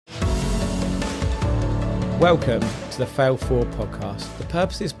Welcome to the Fail Forward podcast. The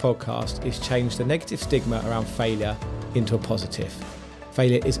purpose of this podcast is change the negative stigma around failure into a positive.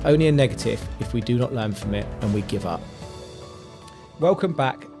 Failure is only a negative if we do not learn from it and we give up. Welcome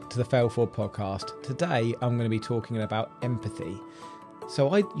back to the Fail Forward podcast. Today I'm going to be talking about empathy.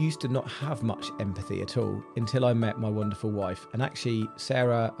 So I used to not have much empathy at all until I met my wonderful wife. And actually,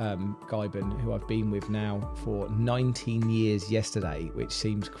 Sarah Guiben, who I've been with now for 19 years yesterday, which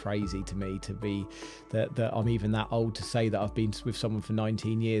seems crazy to me to be that I'm even that old to say that I've been with someone for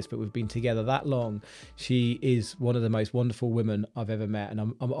 19 years, but we've been together that long. She is one of the most wonderful women I've ever met. And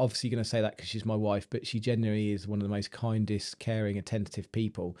I'm obviously going to say that because she's my wife, but she genuinely is one of the most kindest, caring, attentive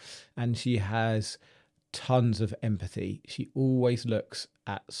people. And she has tons of empathy. She always looks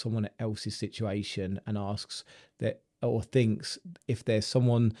at someone else's situation and asks that, or thinks, if there's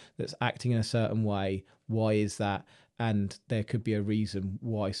someone that's acting in a certain way, why is that? And there could be a reason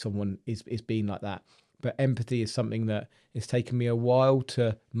why someone is being like that. But empathy is something that it's taken me a while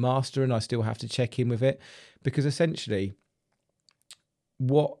to master, and I still have to check in with it, because essentially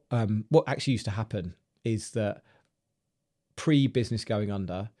what actually used to happen is that pre-business going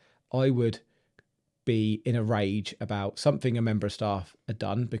under, I would be in a rage about something a member of staff had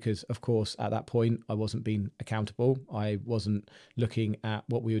done, because of course at that point I wasn't being accountable. I wasn't looking at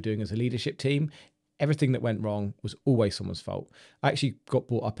what we were doing as a leadership team. Everything that went wrong was always someone's fault. I actually got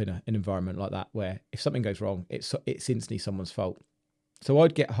brought up in an environment like that, where if something goes wrong, it's instantly someone's fault. So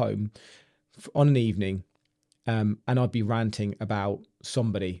I'd get home on an evening and I'd be ranting about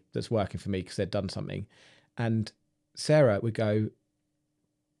somebody that's working for me because they'd done something, and Sarah would go,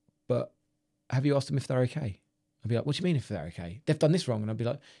 "But have you asked them if they're okay?" I'd be like, "What do you mean if they're okay? They've done this wrong." And I'd be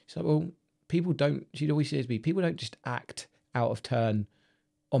like, she's like, "Well, people don't," she'd always say to me, "people don't just act out of turn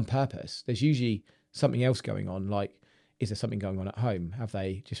on purpose. There's usually something else going on. Like, is there something going on at home? Have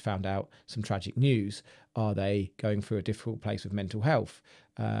they just found out some tragic news? Are they going through a difficult place with mental health?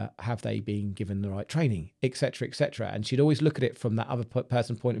 Have they been given the right training, etc., etc.?" And she'd always look at it from that other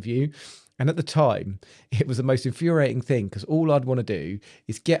person's point of view. And at the time, it was the most infuriating thing, because all I'd want to do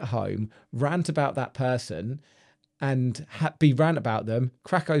is get home, rant about that person, and be rant about them,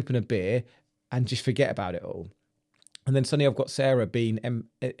 crack open a beer, and just forget about it all. And then suddenly I've got Sarah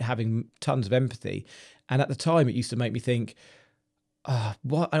having tons of empathy. And at the time, it used to make me think,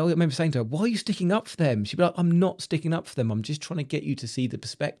 what? I remember saying to her, "Why are you sticking up for them?" She'd be like, "I'm not sticking up for them. I'm just trying to get you to see the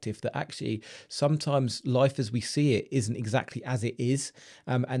perspective that actually sometimes life as we see it isn't exactly as it is.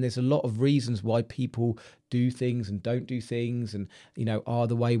 And there's a lot of reasons why people do things and don't do things, and, you know, are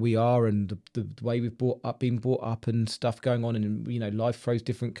the way we are, and the way we've been brought up and stuff going on. And, you know, life throws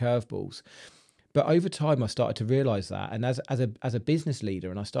different curveballs." But over time, I started to realize that. And as a business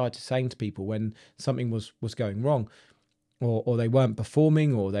leader, and I started saying to people when something was going wrong, or they weren't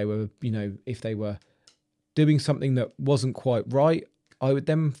performing, or they were, you know, if they were doing something that wasn't quite right, I would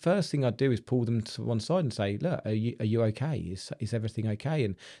then, first thing I'd do is pull them to one side and say, "Look, are you okay? Is everything okay?"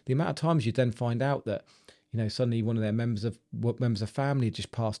 And the amount of times you then find out that, you know, suddenly one of their members of family had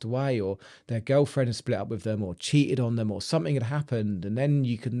just passed away, or their girlfriend had split up with them, or cheated on them, or something had happened, and then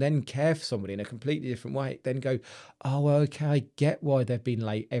you can then care for somebody in a completely different way. Then go, "Oh, okay, I get why they've been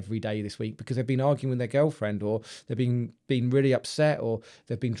late every day this week, because they've been arguing with their girlfriend, or they've been really upset, or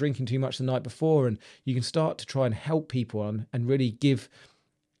they've been drinking too much the night before." And you can start to try and help people and really give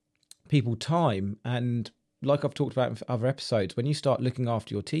people time. And like I've talked about in other episodes, when you start looking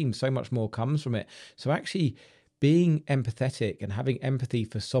after your team, so much more comes from it. So actually being empathetic and having empathy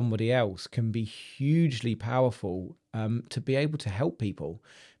for somebody else can be hugely powerful, to be able to help people,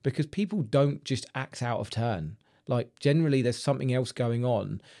 because people don't just act out of turn. Like, generally there's something else going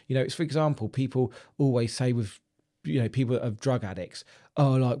on. You know, it's, for example, people always say with, you know, people that are drug addicts,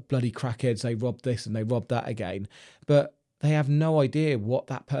 "Oh, like bloody crackheads, they robbed this and they robbed that again." But they have no idea what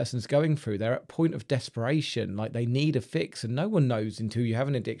that person's going through. They're at a point of desperation, like they need a fix, and no one knows until you have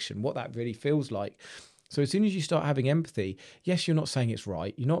an addiction what that really feels like. So as soon as you start having empathy, yes, you're not saying it's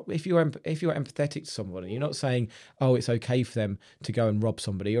right. You're not, if you're empathetic to somebody, you're not saying, "Oh, it's okay for them to go and rob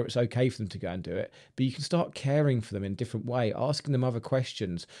somebody, or it's okay for them to go and do it." But you can start caring for them in a different way, asking them other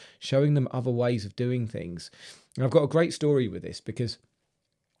questions, showing them other ways of doing things. And I've got a great story with this, because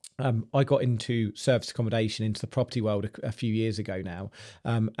I got into service accommodation, into the property world a few years ago now,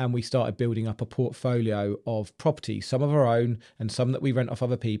 and we started building up a portfolio of properties, some of our own and some that we rent off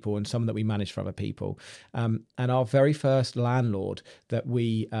other people and some that we manage for other people. And our very first landlord that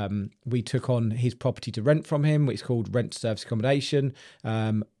we took on his property to rent from him, which is called Rent Service Accommodation.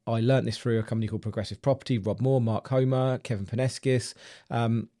 I learnt this through a company called Progressive Property, Rob Moore, Mark Homer, Kevin Paneskis.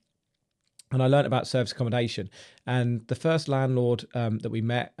 And I learned about service accommodation. And the first landlord that we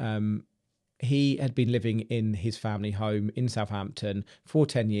met, he had been living in his family home in Southampton for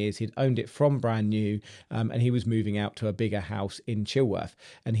 10 years. He'd owned it from brand new, and he was moving out to a bigger house in Chilworth.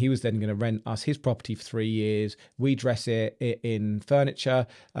 And he was then going to rent us his property for 3 years. We dress it in furniture,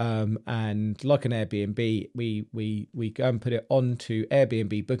 and like an Airbnb, we go and put it onto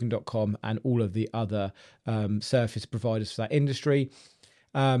Airbnb, Booking.com, and all of the other service providers for that industry.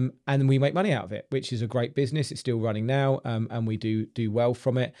 And we make money out of it, which is a great business. It's still running now, and we do well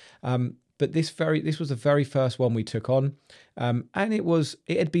from it. But this was the very first one we took on, and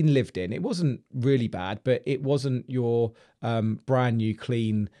it had been lived in. It wasn't really bad, but it wasn't your brand new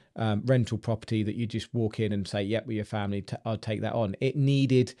clean rental property that you just walk in and say, "Yep, with your family, I'll take that on." It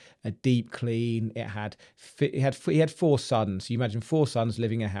needed a deep clean. He had 4 sons. You imagine 4 sons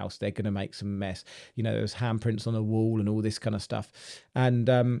living in a house; they're going to make some mess. There was handprints on the wall and all this kind of stuff, and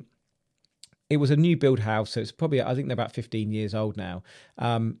it was a new build house, so it's probably, I think they're about 15 years old now.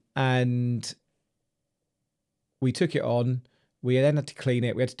 And we took it on. We then had to clean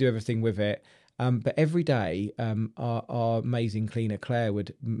it. We had to do everything with it. But every day, our amazing cleaner, Claire,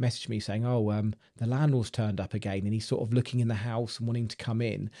 would message me saying, the landlord's turned up again, and he's sort of looking in the house and wanting to come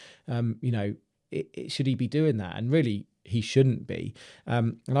in. Should he be doing that? And really, he shouldn't be.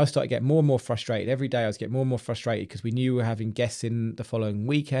 And I started getting more and more frustrated. Every day I was getting more and more frustrated because we knew we were having guests in the following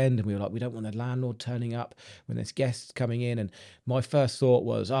weekend, and we were like, we don't want the landlord turning up when there's guests coming in. And my first thought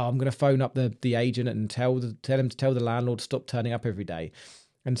was, I'm going to phone up the agent and tell him to tell the landlord to stop turning up every day.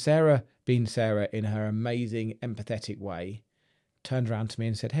 And Sarah, being Sarah in her amazing, empathetic way, turned around to me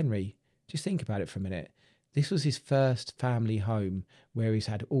and said, Henry, just think about it for a minute. This was his first family home where he's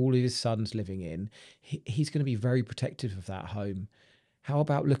had all of his sons living in. He's going to be very protective of that home. How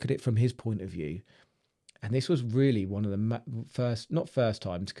about look at it from his point of view? And this was really one of the not first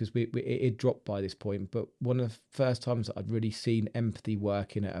times, because it dropped by this point, but one of the first times that I'd really seen empathy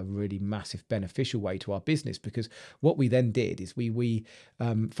work in a really massive beneficial way to our business. Because what we then did is we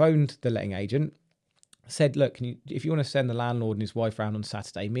phoned the letting agent, said, look, if you want to send the landlord and his wife around on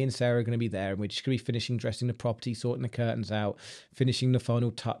Saturday, me and Sarah are going to be there, and we're just going to be finishing dressing the property, sorting the curtains out, finishing the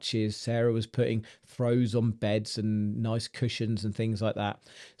final touches. Sarah was putting throws on beds and nice cushions and things like that.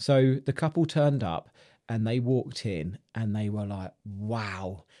 So the couple turned up and they walked in and they were like,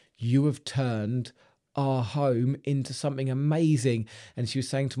 wow, you have turned our home into something amazing. And she was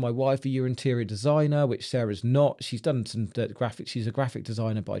saying to my wife, are you an interior designer? Which Sarah's not. She's done some graphics. She's a graphic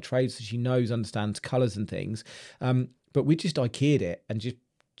designer by trade, so she understands colours and things. But we just IKEA'd it and just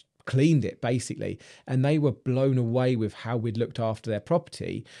cleaned it basically, and they were blown away with how we'd looked after their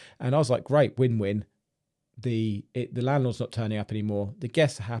property. And I was like, great, win-win. The landlord's not turning up anymore. The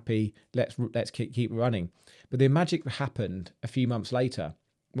guests are happy. Let's keep running. But the magic happened a few months later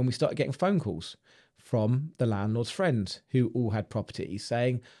when we started getting phone calls from the landlord's friends who all had properties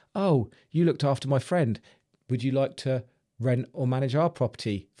saying, oh, you looked after my friend. Would you like to rent or manage our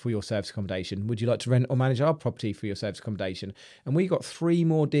property for your service accommodation? Would you like to rent or manage our property for your service accommodation? And we got 3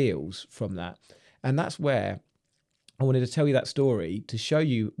 more deals from that. And that's where I wanted to tell you that story, to show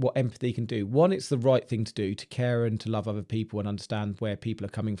you what empathy can do. One, it's the right thing to do, to care and to love other people and understand where people are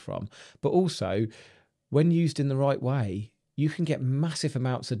coming from. But also, when used in the right way, you can get massive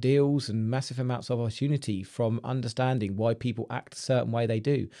amounts of deals and massive amounts of opportunity from understanding why people act a certain way they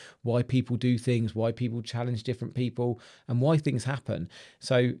do, why people do things, why people challenge different people, and why things happen.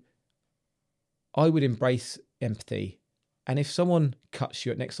 So I would embrace empathy. And if someone cuts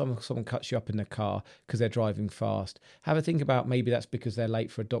you, next time someone cuts you up in the car because they're driving fast, have a think about maybe that's because they're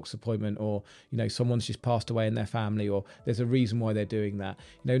late for a doctor's appointment, or, someone's just passed away in their family, or there's a reason why they're doing that.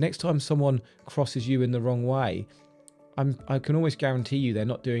 Next time someone crosses you in the wrong way, I can always guarantee you they're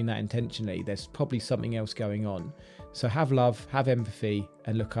not doing that intentionally. There's probably something else going on. So have love, have empathy,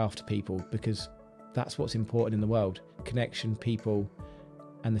 and look after people, because that's what's important in the world. Connection, people,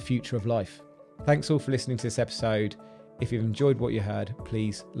 and the future of life. Thanks all for listening to this episode. If you've enjoyed what you heard,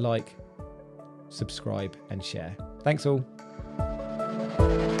 please like, subscribe, and share. Thanks all.